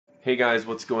Hey guys,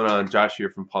 what's going on? Josh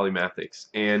here from Polymathics,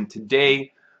 and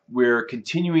today we're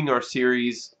continuing our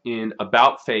series in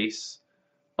About Face,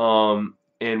 and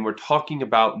we're talking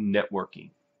about networking.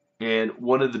 And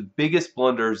one of the biggest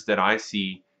blunders that I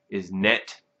see is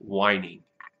net-whining.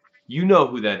 You know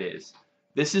who that is.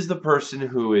 This is the person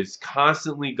who is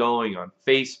constantly going on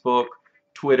Facebook,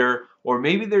 Twitter, or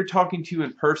maybe they're talking to you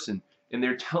in person and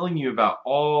they're telling you about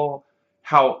all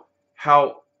how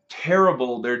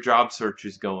terrible their job search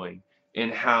is going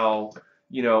and how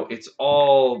it's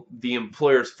all the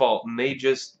employer's fault, and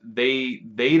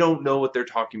they don't know what they're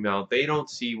talking about. They don't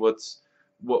see what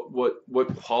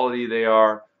quality they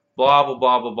are, blah blah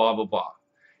blah blah blah blah blah.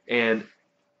 And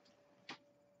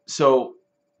so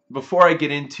before I get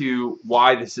into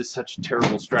why this is such a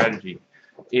terrible strategy,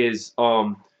 is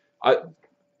I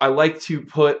I like to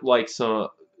put like some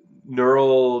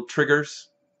neural triggers,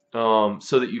 so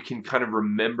that you can kind of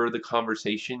remember the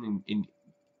conversation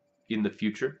in the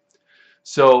future.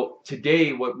 So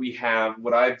today what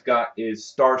I've got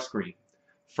is Starscream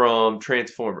from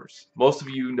Transformers. Most of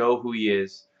you know who he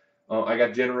is. I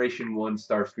got Generation 1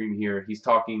 Starscream here. He's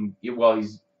talking, well,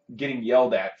 he's getting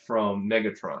yelled at from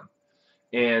Megatron.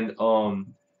 And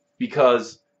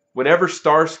because whenever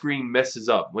Starscream messes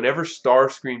up, whenever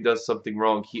Starscream does something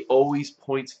wrong, he always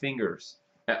points fingers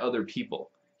at other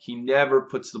people. He never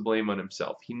puts the blame on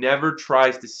himself. He never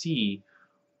tries to see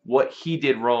what he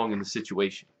did wrong in the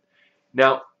situation.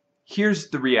 Now, here's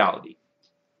the reality,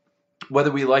 whether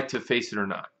we like to face it or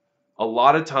not. A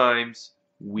lot of times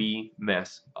we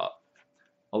mess up.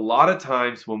 A lot of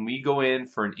times when we go in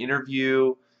for an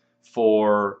interview,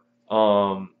 for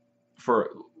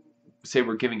say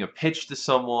we're giving a pitch to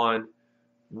someone,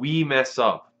 we mess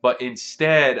up. But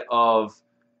instead of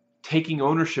taking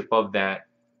ownership of that,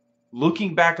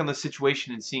 looking back on the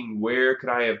situation and seeing where could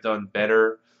I have done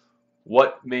better,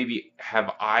 what maybe had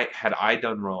I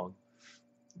done wrong,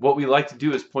 what we like to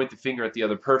do is point the finger at the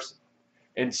other person.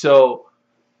 And so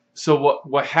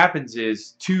what happens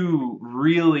is two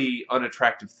really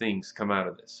unattractive things come out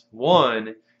of this.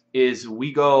 One is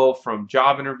we go from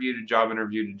job interview to job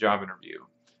interview to job interview,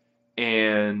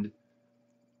 and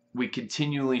we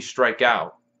continually strike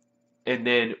out, and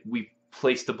then we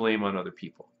place the blame on other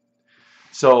people.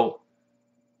 So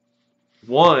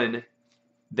one,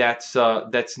 that's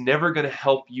never going to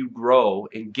help you grow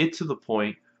and get to the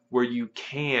point where you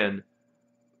can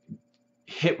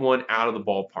hit one out of the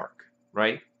ballpark,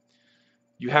 right?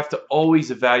 You have to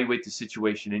always evaluate the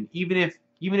situation, and even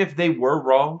if they were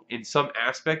wrong in some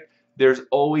aspect, there's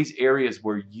always areas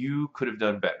where you could have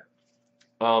done better.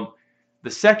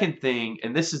 The second thing,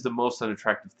 and this is the most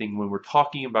unattractive thing when we're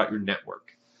talking about your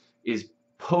network, is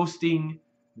posting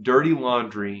dirty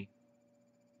laundry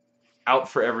out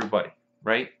for everybody,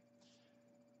 right?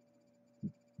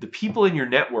 The people in your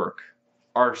network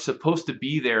are supposed to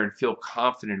be there and feel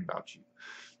confident about you.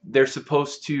 They're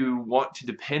supposed to want to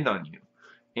depend on you.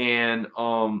 And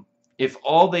if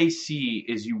all they see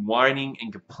is you whining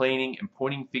and complaining and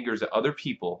pointing fingers at other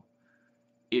people,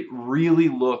 it really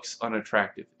looks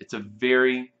unattractive. It's a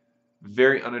very,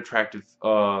 very unattractive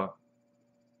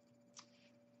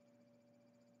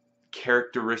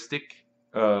characteristic,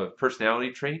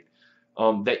 personality trait,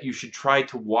 that you should try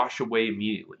to wash away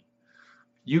immediately.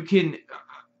 You can,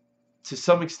 to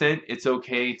some extent, it's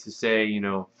okay to say,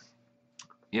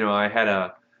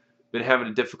 I been having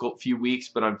a difficult few weeks,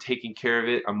 but I'm taking care of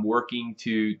it. I'm working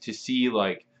to see,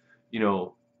 like,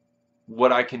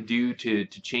 what I can do to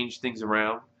change things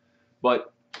around.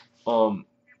 But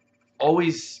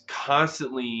always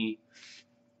constantly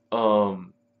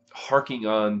harking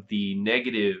on the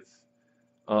negative,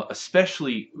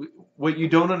 especially what you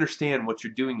don't understand, what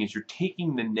you're doing is you're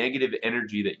taking the negative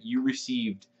energy that you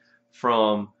received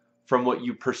from what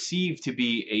you perceive to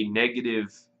be a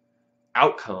negative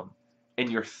outcome, and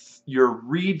you're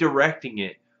redirecting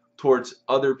it towards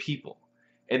other people.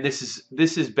 And this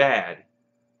is bad,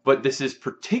 but this is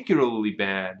particularly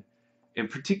bad and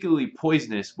particularly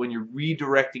poisonous when you're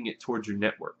redirecting it towards your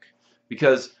network,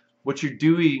 because what you're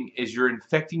doing is you're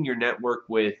infecting your network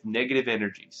with negative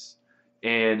energies,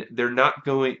 and they're not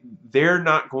going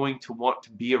to want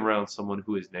to be around someone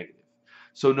who is negative.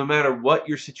 So no matter what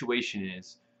your situation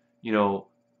is,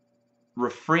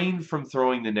 refrain from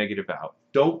throwing the negative out.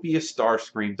 Don't be a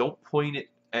Starscream. Don't point it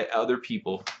at other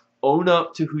people. Own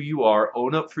up to who you are.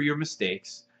 Own up for your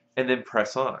mistakes, and then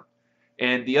press on.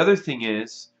 And the other thing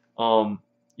is, a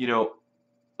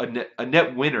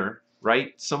net winner,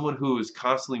 right? Someone who is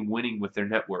constantly winning with their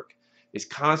network is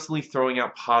constantly throwing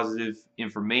out positive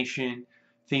information,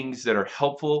 things that are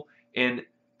helpful, and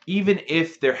even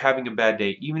if they're having a bad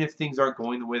day, even if things aren't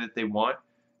going the way that they want,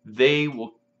 they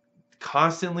will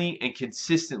constantly and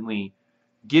consistently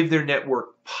give their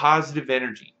network positive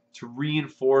energy to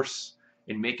reinforce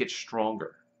and make it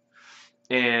stronger.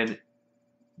 And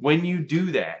when you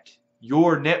do that,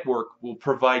 your network will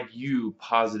provide you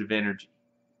positive energy.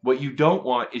 What you don't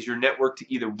want is your network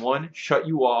to either, one, shut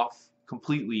you off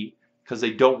completely because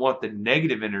they don't want the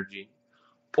negative energy,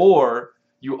 or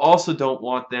you also don't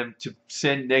want them to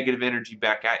send negative energy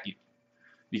back at you,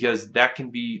 because that can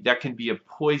be a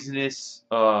poisonous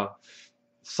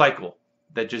cycle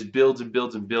that just builds and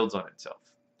builds and builds on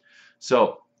itself.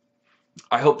 So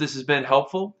I hope this has been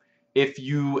helpful. If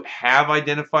you have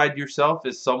identified yourself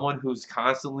as someone who's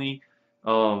constantly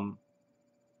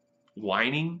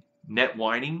whining, net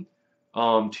whining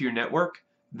to your network,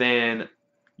 then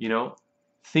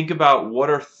think about what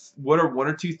are one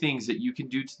or two things that you can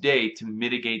do today to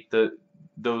mitigate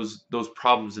those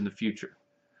problems in the future.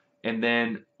 And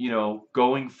then,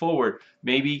 going forward,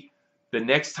 maybe the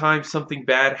next time something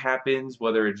bad happens,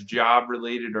 whether it's job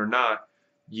related or not,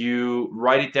 you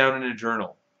write it down in a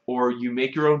journal or you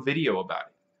make your own video about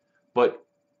it. But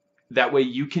that way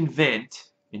you can vent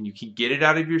and you can get it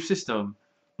out of your system,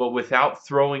 but without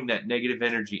throwing that negative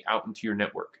energy out into your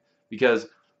network. Because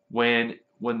when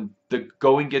the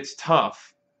going gets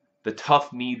tough, the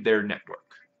tough need their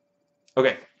network.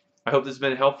 Okay, I hope this has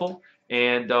been helpful,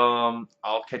 and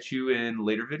I'll catch you in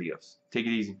later videos. Take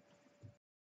it easy.